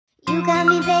You got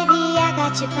me, baby, I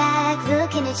got your back.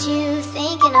 Looking at you,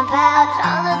 thinking about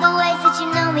all of the ways that you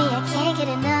know me, I can't get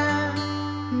enough.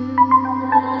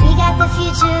 We got the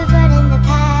future, but in the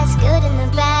past, good and the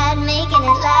bad, making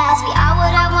it last. We are what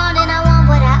I want and I want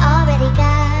what I already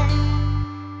got.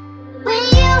 When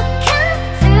you come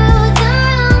through the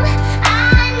room,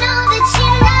 I know that you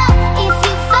know if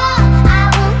you fall, I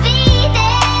won't be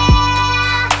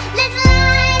there. Let's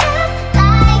light up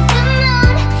like the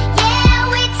moon. Yeah,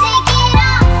 we take it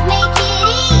off, make it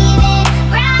even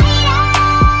brighter.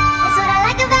 That's what I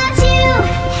like about you.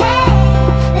 Hey,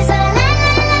 that's what I like.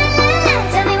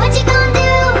 Tell me what you gonna do.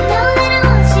 Know that I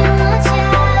want you,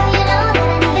 you know that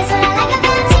I need. That's what I like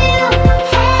about you.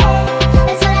 Hey,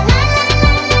 that's what I like.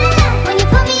 When you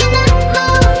put me in the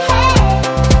mood. Hey,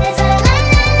 that's what I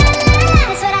like.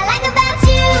 That's what I like about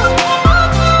you.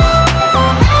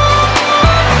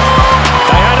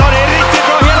 Det här har det riktigt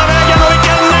bra hela vägen och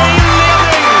vilken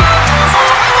inledning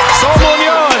som hon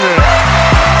gör.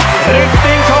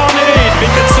 Rytting Kaneryd,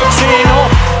 vilket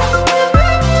succéinhopp.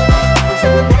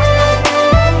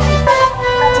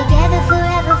 Together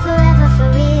forever, forever for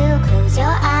real. Close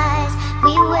your eyes,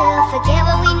 we will forget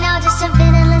what we know. Just jump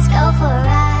in and let's go for a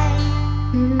ride.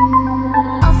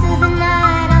 All through the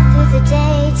night, all through the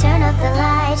day. Turn up the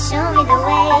lights, show me the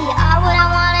way. You are what I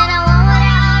want and I want what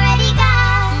I already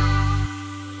got.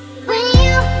 When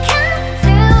you come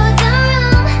through the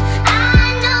room, I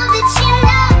know that you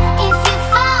know if you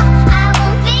fall, I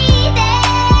won't be there.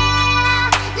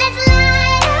 Let's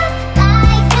light up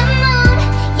like the moon.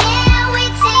 Yeah, we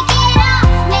take it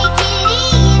off, make it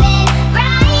even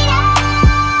brighter.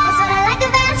 That's what I like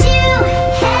about you.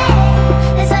 Hey,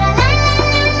 that's what I like.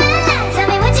 Tell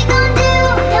me what you gonna do.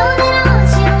 Know that I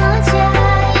want you,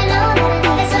 you know that I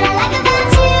need. That's what I like about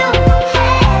you.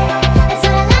 Hey, that's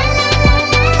what I like.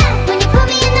 When you put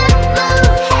me in the mood.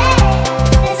 Hey,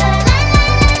 that's what I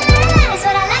like. That's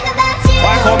what I like about you. Och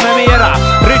här kommer mera.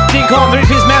 Rytting Kaneryd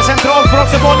finns med centralt för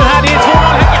också bollen här. Det är 2-0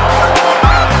 Häcken.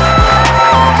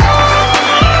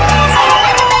 That's what I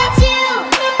like about you.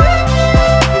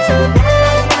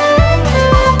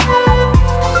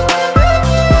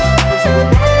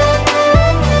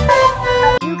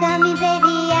 You got me,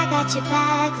 baby, I got your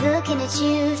back. Looking at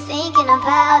you, thinking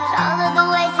about all of the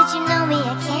ways that you know me,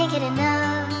 I can't get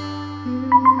enough.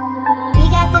 We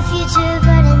got the future,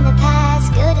 but in the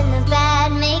past, good and the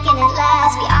bad, making it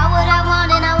last. We are what I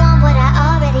want and I want what I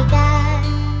already got.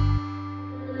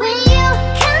 When you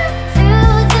come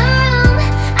through the room,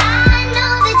 I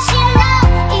know that you know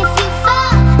if you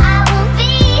fall, I won't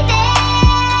be there.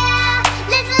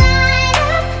 Let's light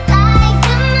up like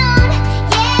the moon.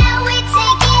 Yeah, we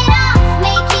take it off,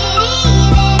 make it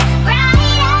even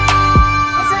brighter.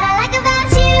 That's what I like about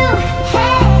you.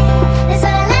 Hey, that's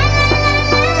what I like.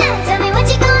 Tell me what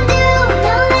you gonna do.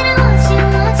 Know that I want you,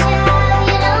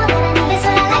 you know that I need. That's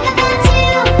what I like about you.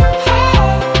 Hey,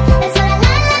 that's what I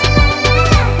like.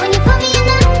 When you put me in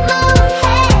the mood.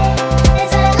 Hey,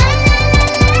 that's what I like.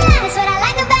 That's what I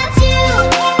like about you.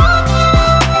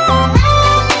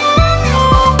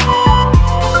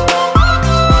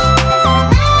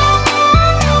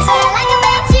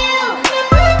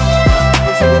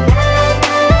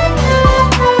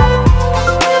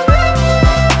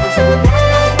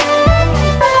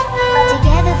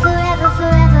 Together forever,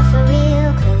 forever for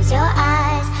real. Close your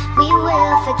eyes, we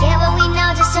will forget what we know.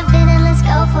 Just jump in and let's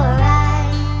go for a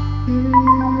ride.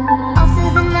 All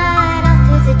through the night, all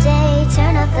through the day.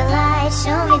 Turn up the lights,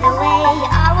 show me the way. You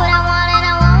are what I want and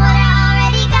I want what I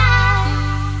already got.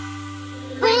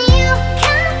 When you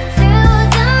come through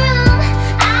the room,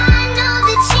 I know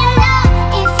that you know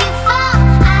if you fall,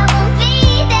 I won't be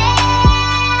there.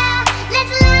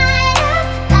 Let's light up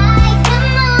like the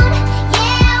moon.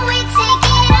 Yeah, we take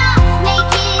it off,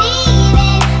 make it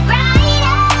even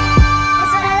brighter.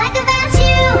 That's what I like about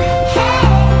you. Hey,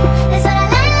 that's what I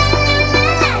like.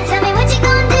 Tell me what you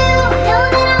gonna do. Know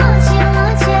that I want you, you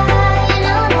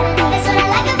know that I need. That's what I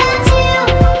like about you.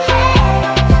 Hey,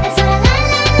 that's what I like.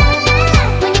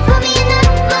 When you put me in the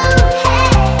mood. Hey,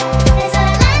 that's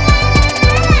what I like.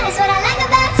 That's what I like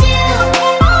about you.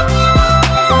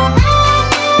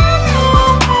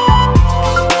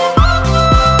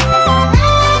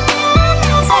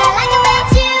 That's what I like about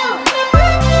you.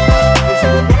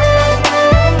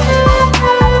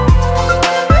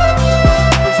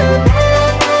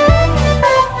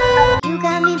 You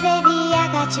got me, baby, I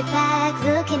got your back.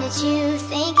 Looking at you,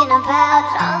 thinking about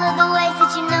all of the ways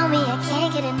that you know me, I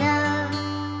can't get enough.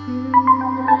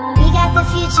 We got the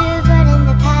future, but in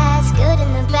the past, good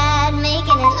and the bad,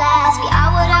 making it last. We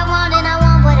are what I want and I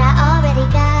want what I already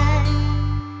got.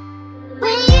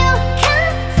 When you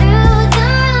come through the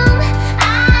room,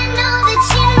 I know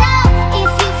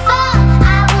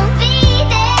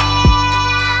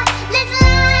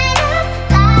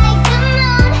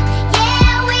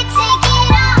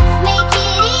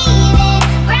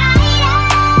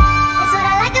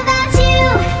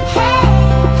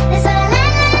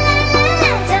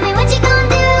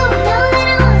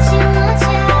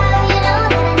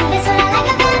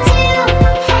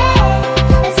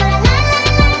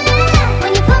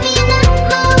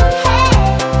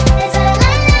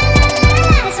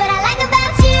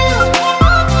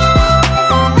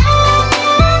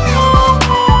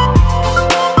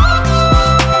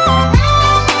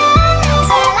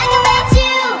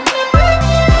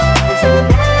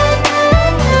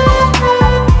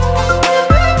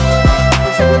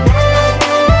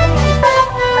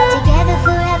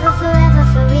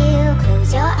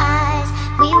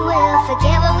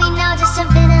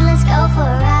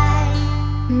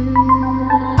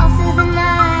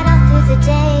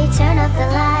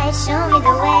light, show me the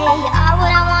way. You are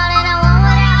what I want and I want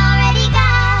what I already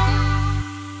got.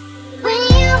 When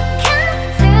you come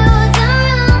through the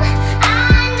room,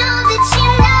 I know that you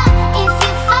know if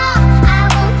you fall, I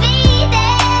will be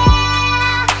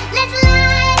there. Let's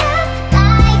light up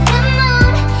like the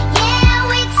moon.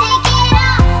 Yeah, we take it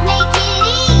off, make it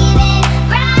even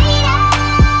brighter.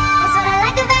 That's what I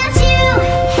like about you.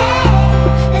 Hey,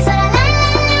 that's what I like.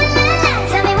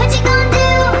 Tell me what you gon' do.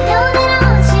 Know that I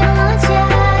want you, want you.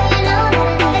 You know that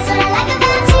I do. That's what I like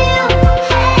about you.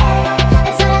 Hey,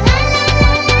 that's what I like.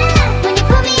 When you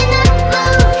put me in the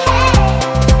mood. Hey,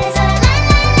 that's what I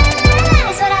like.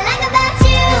 That's what I like about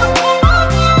you.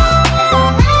 That's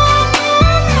what I like.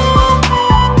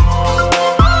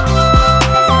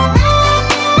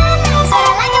 That's what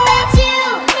I like about you.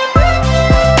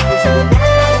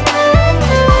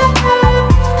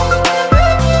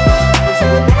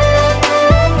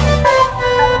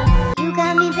 You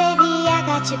got me, baby, I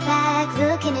got your back.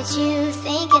 Looking at you,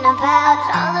 thinking about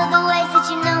all of the ways that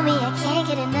you know me, I can't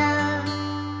get enough.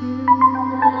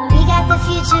 We got the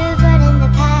future, but in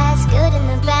the past, good and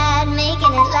the bad,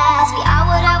 making it last. We are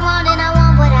what I want